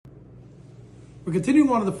We're continuing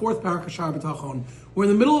on to the fourth parak of Shiur B'tachon. We're in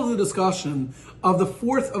the middle of the discussion of the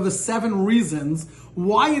fourth of the 7 reasons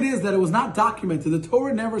why it is that it was not documented. The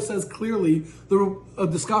Torah never says clearly a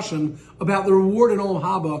discussion about the reward in Olam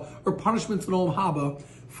Haba or punishments in Olam Haba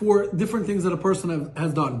for different things that a person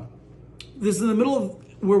has done. This is in the middle of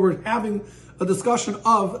where we're having a discussion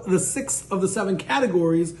of the 6th of the 7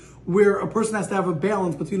 categories where a person has to have a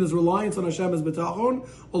balance between his reliance on Hashem as B'tachon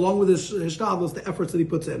along with his hishtadlus, the efforts that he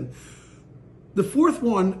puts in. The fourth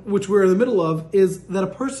one, which we're in the middle of, is that a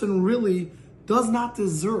person really does not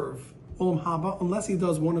deserve Olam Haba unless he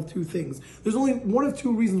does one of 2 things. There's only one of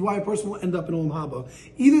 2 reasons why a person will end up in Olam Haba.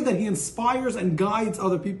 Either that he inspires and guides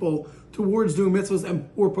other people towards doing mitzvahs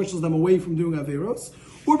or pushes them away from doing averos,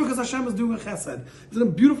 or because Hashem is doing a chesed. It's a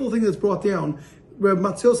beautiful thing that's brought down. Reb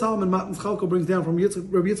Matzil Salomon Matan Chalko brings down from Reb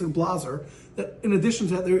Yitzchak Blazer that in addition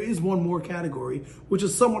to that, there is one more category, which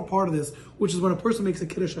is somewhat part of this, which is when a person makes a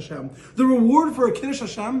Kiddush Hashem. The reward for a Kiddush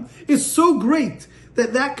Hashem is so great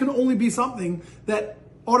that can only be something that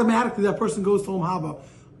automatically that person goes to Olam Haba.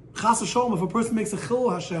 Chas v'sholom, if a person makes a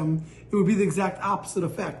Chilul Hashem, it would be the exact opposite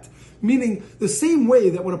effect. Meaning, the same way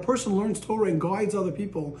that when a person learns Torah and guides other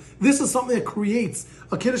people, this is something that creates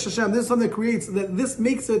a Kiddush Hashem. This is something that creates, that this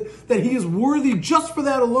makes it that he is worthy just for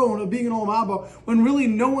that alone of being in Olam Haba, when really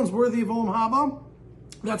no one's worthy of Olam Haba.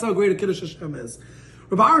 That's how great a Kiddush Hashem is.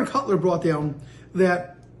 Rabbi Aaron Cutler brought down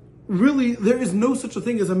that really there is no such a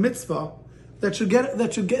thing as a mitzvah that should get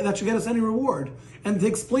us any reward. And to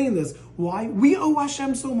explain this, why? We owe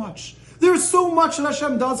Hashem so much. There is so much that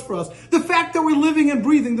Hashem does for us. The fact that we're living and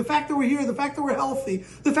breathing, the fact that we're here, the fact that we're healthy,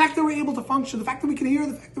 the fact that we're able to function, the fact that we can hear,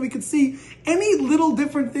 the fact that we can see, any little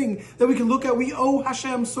different thing that we can look at, we owe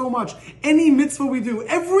Hashem so much. Any mitzvah we do,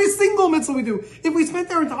 every single mitzvah we do, if we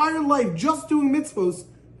spent our entire life just doing mitzvahs,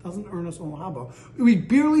 doesn't earn us Olam Haba. We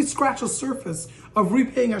barely scratch the surface of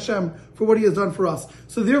repaying Hashem for what He has done for us.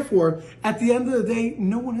 So therefore, at the end of the day,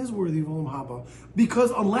 no one is worthy of Olam Haba, because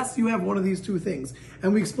unless you have one of these 2 things.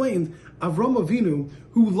 And we explained Avram Avinu,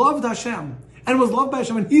 who loved Hashem and was loved by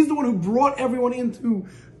Hashem, and he's the one who brought everyone into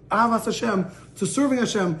Avas Hashem, to serving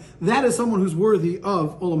Hashem. That is someone who's worthy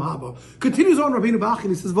of Olam Haba. Continues on Rabbeinu Bach, and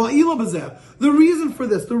he says, Va'ila b'zeh. The reason for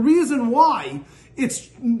this, the reason why it's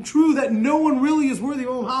true that no one really is worthy of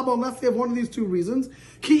Olam Haba unless they have one of these 2 reasons.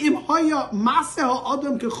 Ki im haya maseh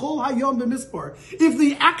ha'adam kechol hayom b'mispar. If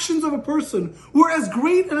the actions of a person were as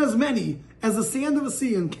great and as many as the sand of a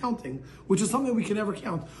sea in counting, which is something we can never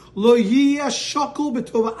count, lo yiyeh shakul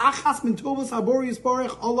b'tova achas min tovas habori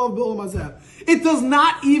yisparech alav b'olam hazeh. It does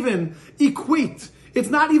not even equate. It's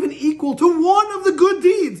not even equal to one of the good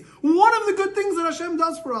deeds, one of the good things that Hashem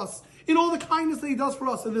does for us, in all the kindness that He does for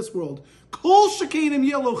us in this world. Kol shekenim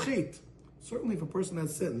yelo chet. Certainly if a person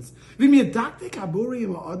has sins. If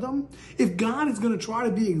God is going to try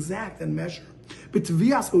to be exact and measure,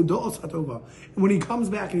 when He comes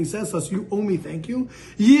back and He says to us, you owe me thank you,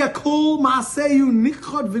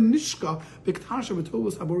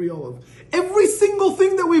 every single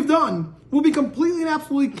thing that we've done will be completely and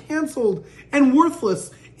absolutely canceled and worthless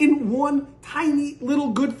in one tiny little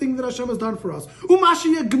good thing that Hashem has done for us.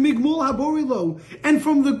 And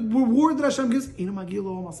from the reward that Hashem gives,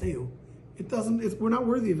 we're not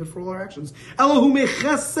worthy of it for all our actions.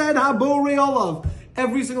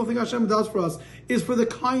 Every single thing Hashem does for us is for the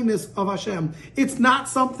kindness of Hashem. It's not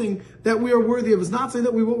something that we are worthy of. It's not something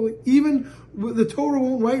that we will, even the Torah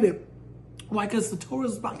won't write it. Why? Because the Torah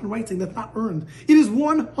is black and white saying that's not earned. It is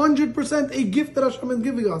 100% a gift that Hashem is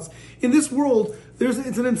giving us. In this world,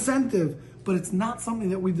 it's an incentive, but it's not something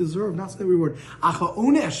that we deserve, not something that we reward. But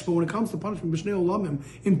when it comes to punishment,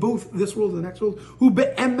 in both this world and the next world,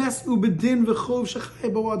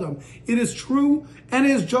 it is true and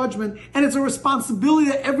it is judgment, and it's a responsibility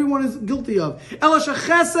that everyone is guilty of. It's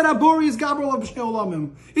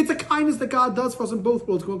a kindness that God does for us in both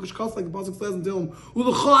worlds, like the Pasuk says in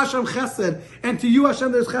Tehillim, and to you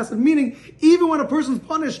Hashem there's chesed, meaning even when a person's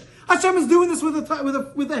punished, Hashem is doing this with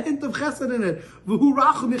a hint of chesed in it. We have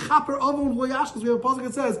a pasuk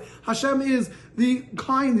that says Hashem is the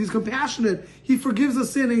kind, He's compassionate, He forgives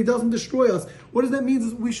us sin and He doesn't destroy us. What does that mean?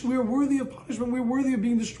 Is we are worthy of punishment, we're worthy of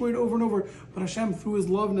being destroyed over and over. But Hashem, through His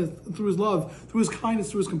love, through His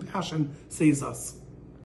kindness, through His compassion, saves us.